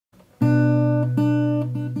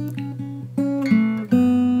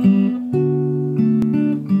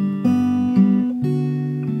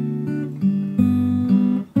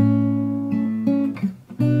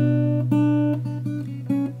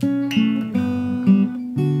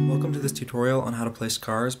tutorial on how to play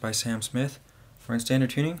Scars by Sam Smith. We're in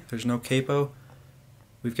standard tuning, there's no capo.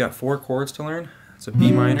 We've got 4 chords to learn. It's a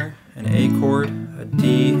B minor, an A chord, a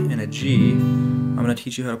D, and a G. I'm going to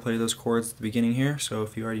teach you how to play those chords at the beginning here, so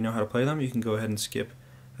if you already know how to play them, you can go ahead and skip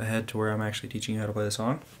ahead to where I'm actually teaching you how to play the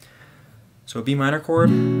song. So a B minor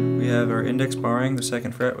chord, we have our index barring the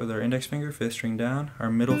 2nd fret with our index finger, 5th string down. Our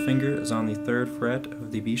middle finger is on the 3rd fret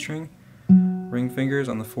of the B string. Ring fingers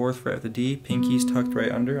on the 4th fret of the D, pinkies tucked right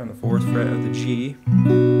under on the 4th fret of the G.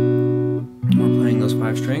 We're playing those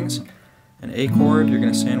 5 strings. An A chord, you're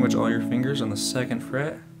going to sandwich all your fingers on the 2nd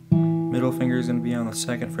fret. Middle finger is going to be on the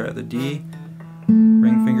 2nd fret of the D.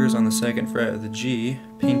 Ring fingers on the 2nd fret of the G.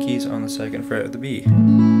 Pinkies on the 2nd fret of the B.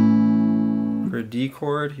 For a D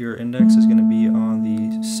chord, your index is going to be on the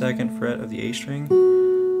 2nd fret of the A string.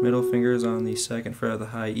 Middle fingers on the 2nd fret of the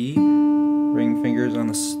high E. Ring fingers on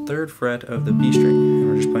the 3rd fret of the B string. And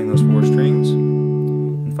we're just playing those 4 strings.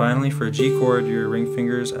 And finally, for a G chord, your ring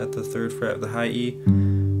fingers at the 3rd fret of the high E.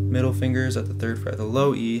 Middle fingers at the 3rd fret of the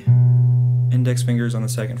low E. Index fingers on the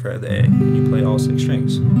 2nd fret of the A. And you play all 6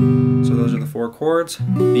 strings. So those are the 4 chords: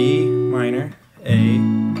 B minor, A,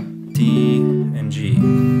 D, and G.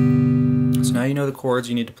 So now you know the chords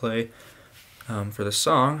you need to play for the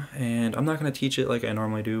song, and I'm not going to teach it like I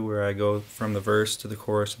normally do where I go from the verse to the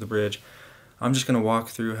chorus to the bridge. I'm just going to walk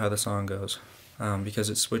through how the song goes because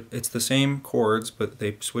it's the same chords, but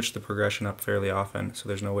they switch the progression up fairly often, so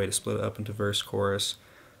there's no way to split it up into verse, chorus,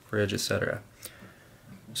 bridge, etc.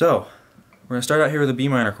 So we're going to start out here with a B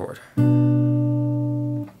minor chord.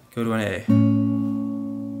 Go to an A,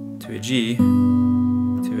 to a G,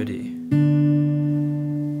 to a D.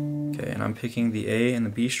 Okay, and I'm picking the A and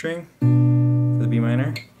the B string for the B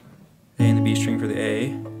minor, A and the B string for the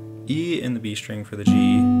A, E and the B string for the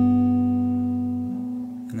G,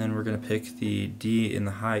 and then we're going to pick the D in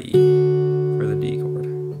the high E for the D chord.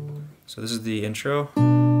 So this is the intro.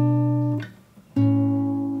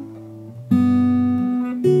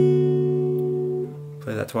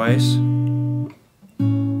 Play that twice.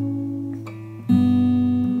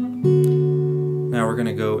 Now we're going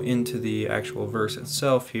to go into the actual verse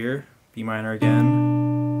itself here. B minor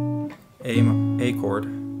again, A chord,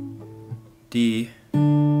 D,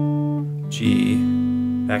 G,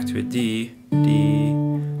 back to a D, D,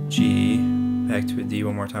 G, back to a D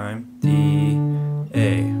one more time, D,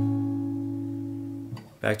 A.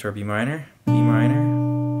 Back to our B minor,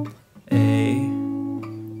 A,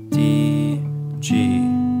 D, G,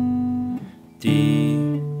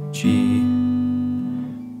 D, G,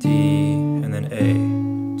 D, and then A.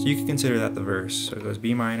 So you can consider that the verse. So it goes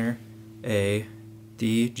B minor, A,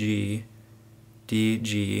 D, G, D,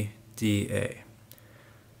 G, D, A.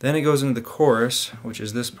 Then it goes into the chorus, which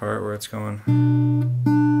is this part where it's going.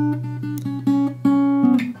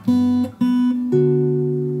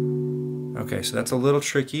 Okay, so that's a little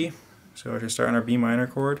tricky. So we're going to start on our B minor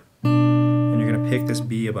chord, and you're going to pick this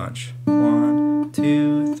B a bunch. 1,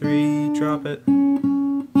 2, 3, drop it.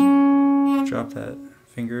 Drop that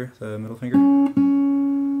finger, the middle finger.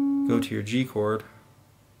 Go to your G chord,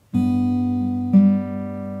 and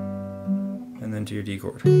then to your D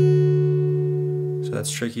chord. So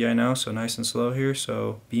that's tricky, I know, so nice and slow here.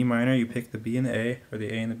 So B minor, you pick the B and the A, or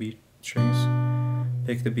the A and the B strings.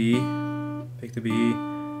 Pick the B, pick the B,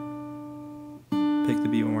 pick the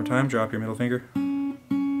B one more time, drop your middle finger.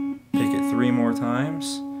 Pick it 3 more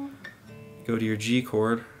times. Go to your G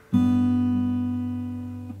chord,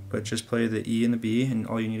 but just play the E and the B, and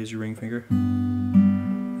all you need is your ring finger.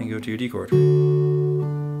 And go to your D chord.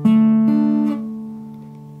 And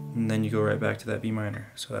then you go right back to that B minor.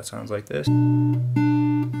 So that sounds like this. Then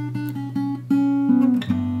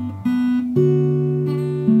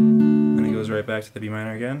it goes right back to the B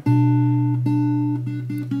minor again.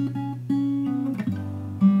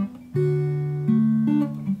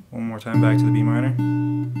 One more time back to the B minor.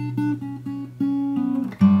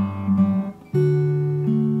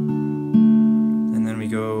 And then we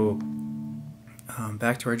go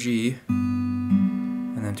back to our G,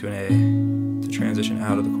 and then to an A to transition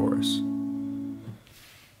out of the chorus.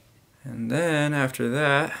 And then after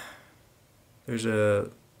that, there's a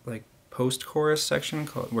post-chorus section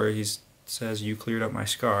where he says, "You cleared up my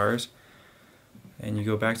scars," and you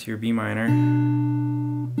go back to your B minor,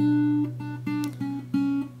 and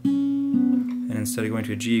instead of going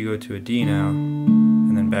to a G, you go to a D now,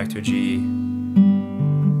 and then back to a G,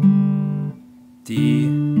 D,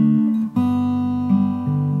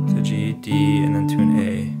 G, D, and then to an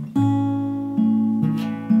A.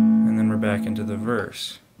 And then we're back into the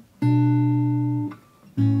verse.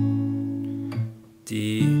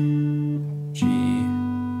 D, G,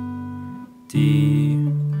 D,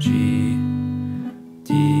 G,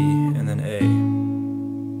 D, and then A.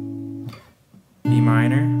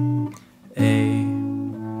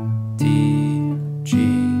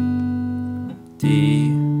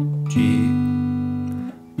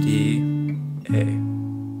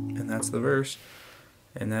 and that's the verse.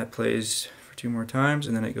 And that plays for 2 more times,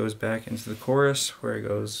 and then it goes back into the chorus where it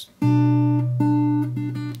goes.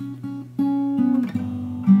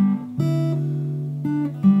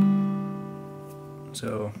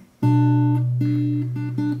 So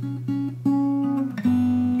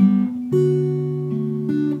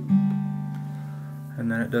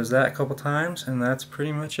and then it does that a couple times, and that's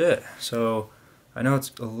pretty much it. So I know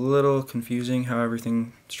it's a little confusing how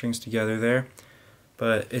everything strings together there,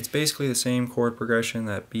 but it's basically the same chord progression,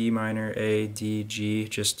 that B minor, A, D, G,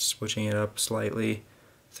 just switching it up slightly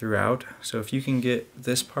throughout. So if you can get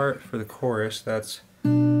this part for the chorus, that's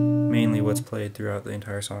mainly what's played throughout the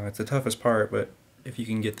entire song. It's the toughest part, but if you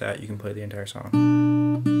can get that, you can play the entire song.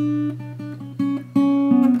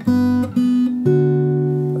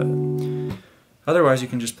 But otherwise, you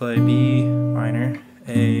can just play B minor,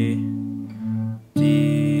 A,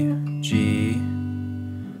 D, G,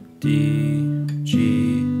 D,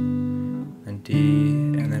 G, and D,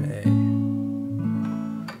 and then A.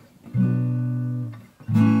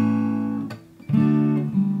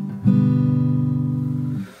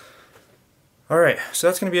 Alright, so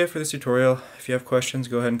that's going to be it for this tutorial. If you have questions,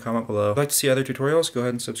 go ahead and comment below. If you'd like to see other tutorials, go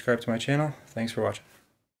ahead and subscribe to my channel. Thanks for watching.